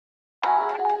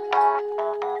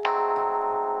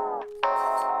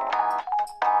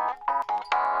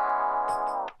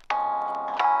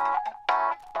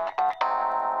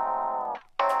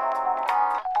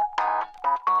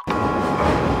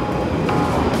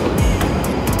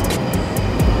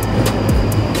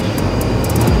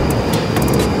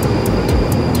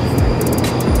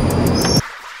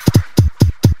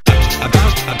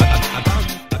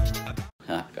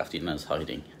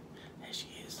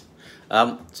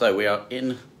So we are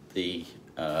in the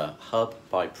Hub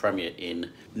by Premier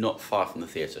Inn, not far from the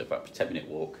theatre, about a 10-minute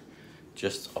walk,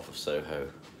 just off of Soho.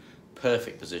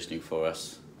 Perfect positioning for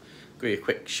us. Give you a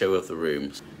quick show of the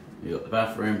rooms. You've got the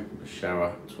bathroom,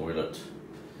 shower, toilet,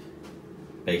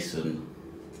 basin.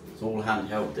 It's all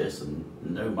handheld this and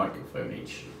no microphone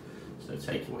each. So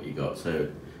take what you got. So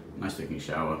nice looking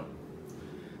shower.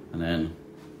 And then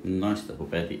nice double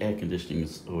bed. The air conditioning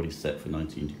is already set for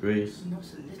 19 degrees. Not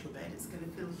a little bed, it's going to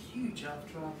feel huge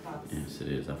after our pubs. Yes, it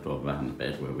is, after our van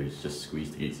bed where we're just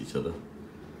squeezed against each other.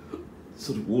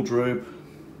 Sort of wardrobe,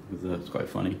 it's quite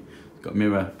funny. It's got a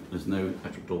mirror, there's no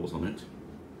actual doors on it.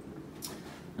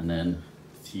 And then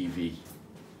TV.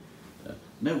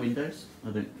 No windows. I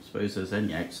don't suppose there's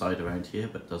any outside around here,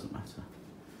 but it doesn't matter.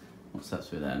 What's that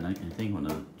through there? Anything on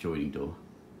a joining door?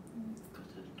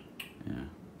 Yeah.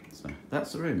 So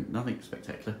that's the room, nothing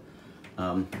spectacular.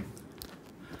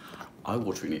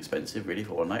 Eye-wateringly expensive really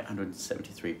for one night,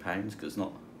 £173, because it's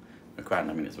not a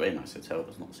grand. I mean, it's a very nice hotel, but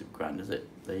it's not super grand, is it?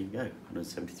 There you go,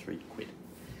 173 quid.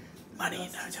 Money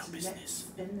in hotel business. Let's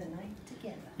spend the night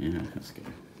together. Yeah, let's go.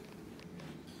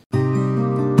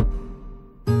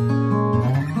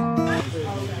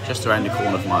 Just around the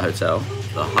corner from our hotel,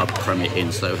 the Hub Premier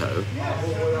Inn Soho,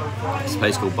 it's a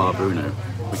place called Bruno,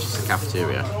 which is a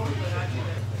cafeteria.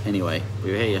 Anyway,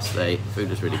 we were here yesterday, food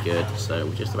was really good, so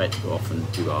we're just about to go off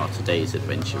and do our today's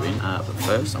adventuring. But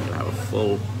first, I'm going to have a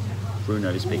full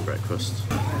Bruno's big breakfast.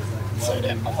 So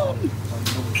then,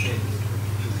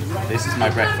 this is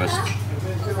my breakfast.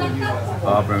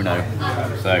 Bruno.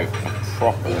 So, a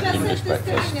proper English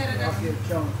breakfast.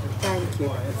 Thank you.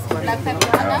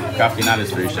 Crafty Nana's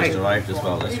food just arrived as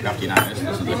well. There's Crafty Nana's.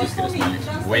 This is the biscuit as mine. It's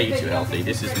way too healthy.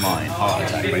 This is mine. Heart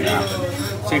attack waiting to happen.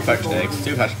 2 poached eggs,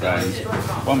 2 hash browns,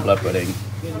 1 blood pudding,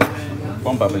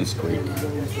 1 bubbling squeak,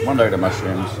 1 load of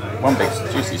mushrooms, 1 big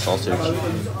juicy sausage,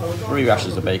 3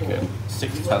 rashers of bacon,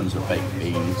 6 tons of baked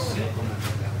beans.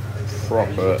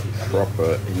 Proper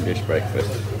English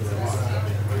breakfast.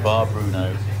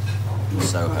 Bruno in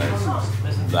Soho.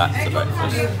 That's the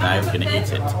breakfast. Now we're going to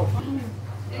eat it.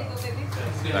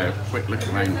 So, quick look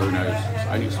around Bruno's. It's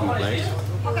only a small place.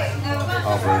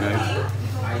 Bruno.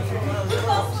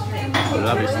 A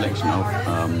lovely selection of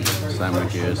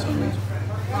sandwiches and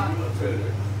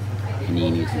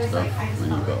paninis and stuff. And then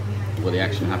you've got where the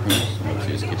action happens. Obviously,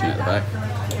 there's a kitchen at the back.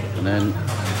 And then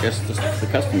just the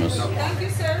customers.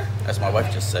 As my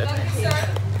wife just said,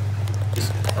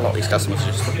 a lot of these customers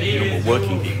are just normal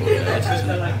working people. This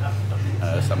isn't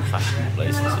some fashionable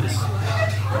place. This is a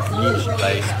community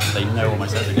place. They know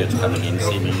almost everybody's coming in,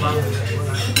 seemingly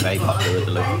very popular with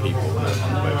the local people on the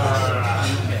road.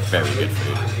 Very good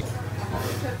food.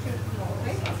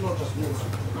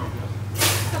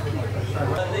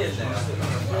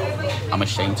 I'm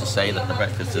ashamed to say that the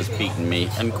breakfast has beaten me,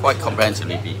 and quite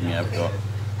comprehensively beaten me. I've got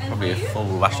probably a full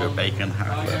rasher of bacon,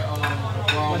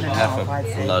 half a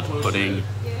blood pudding,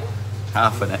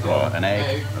 half an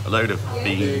egg, a load of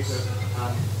beans.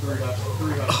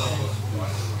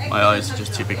 Oh, my eyes are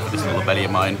just too big for this little belly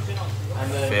of mine. I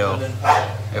feel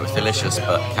it was delicious,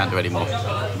 but can't do any more.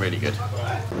 Really good.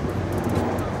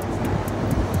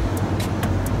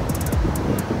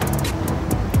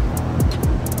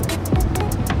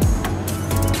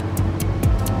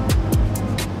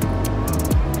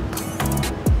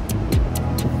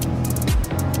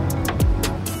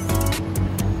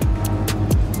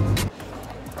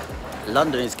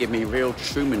 London is giving me real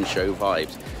Truman Show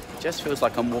vibes. It just feels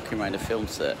like I'm walking around a film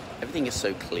set. Everything is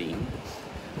so clean.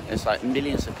 There's like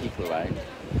millions of people around,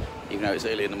 even though it's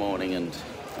early in the morning and,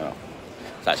 well,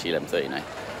 it's actually 11:30 now.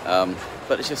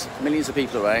 But it's just millions of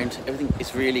people around. Everything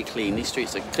is really clean. These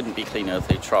streets couldn't be cleaner if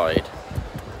they tried.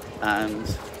 And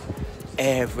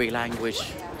every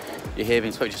language you hear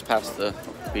being spoken, just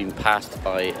being passed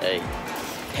by a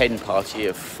hen party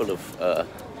full of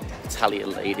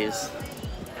Italian ladies.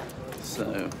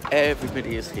 So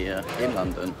everybody is here in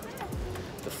London.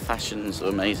 The fashions are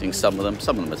amazing, some of them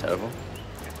are terrible,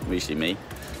 usually me.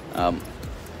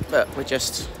 But we're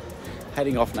just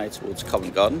heading off now towards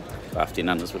Covent Garden. Crafty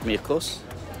Nana's with me, of course.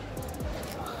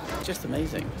 Just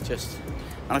amazing, and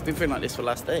I've been feeling like this for the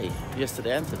last day,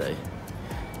 yesterday and today.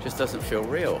 Just doesn't feel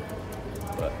real,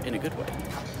 but in a good way.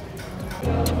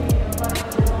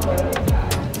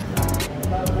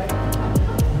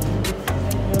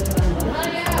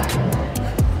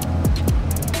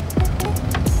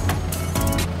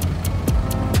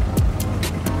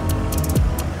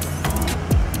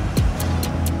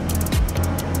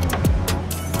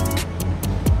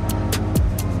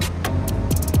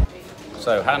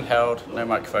 So handheld, no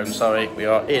microphone, sorry. We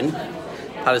are in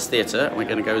Palace Theatre and we're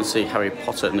going to go and see Harry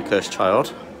Potter and the Cursed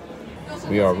Child.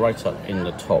 We are right up in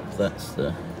the top. That's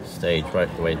the stage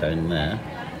right the way down there.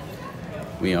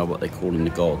 We are what they call in the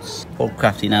gods. Poor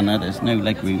crafty Nana, there's no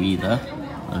leg room either.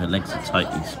 Her legs are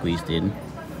tightly squeezed in.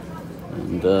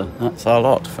 And that's our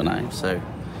lot for now. So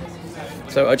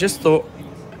I just thought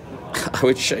I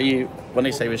would show you, when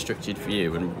they say restricted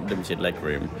view and limited leg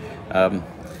room,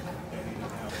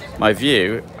 my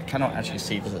view, I cannot actually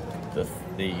see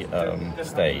the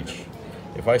stage.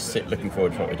 If I sit looking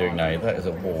forward to what we're doing now, that is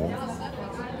a wall,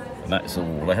 and that is a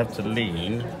wall. I have to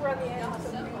lean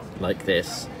like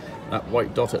this. That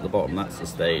white dot at the bottom, that's the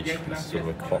stage. It's sort of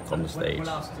a clock on the stage.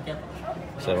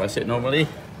 So I sit normally,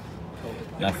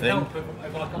 nothing.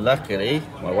 Luckily,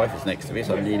 my wife is next to me,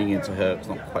 so I'm leaning into her. It's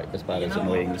not quite as bad as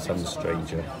annoying some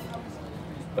stranger.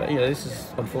 But you know, this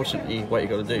is unfortunately what you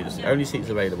got to do. There's the only seats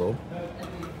available,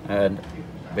 and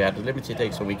we had limited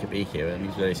dates when we could be here, and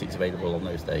these are the only seats available on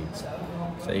those dates.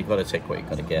 So you've got to take what you've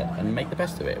got to get and make the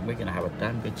best of it, and we're going to have a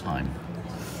damn good time.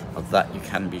 Of that you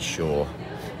can be sure.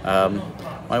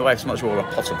 My wife's much more a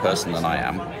Potter person than I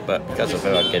am, but because of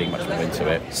her I'm getting much more into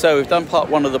it. So we've done part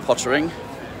one of the pottering.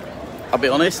 I'll be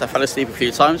honest, I fell asleep a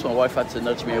few times. My wife had to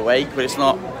nudge me awake, but it's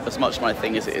not as much my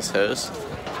thing as it is hers.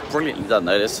 Brilliantly done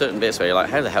though. There's certain bits where you're like,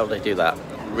 how the hell did they do that?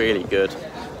 Really good.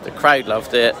 The crowd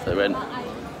loved it. There went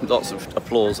lots of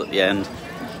applause at the end.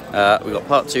 We've got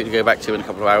part two to go back to in a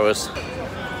couple of hours.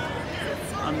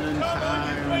 London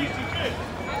town.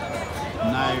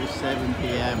 Now 7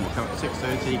 PM. We'll come up at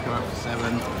 6:30, come up at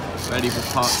 7. Ready for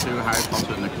part two, Harry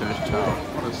Potter and the Cursed Child.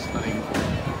 What a stunning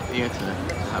theatre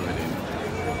to have it in.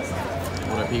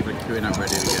 All the people are queuing up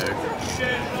ready to go.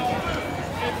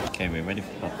 Okay, we're ready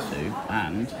for part two,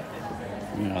 and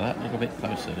you know, that little bit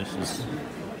closer. This is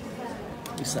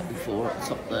we sat before, it's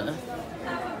up there,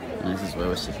 and this is where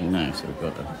we're sitting now. So we've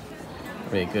got a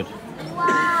very good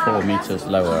 4 meters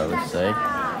lower, I would say.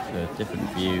 So a different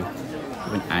view,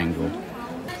 different angle.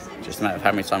 Just a matter of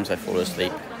how many times I fall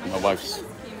asleep. My wife's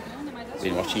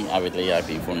been watching avidly. I've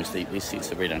been falling asleep. These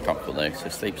seats are really uncomfortable though, so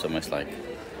sleep's almost like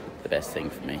the best thing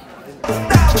for me.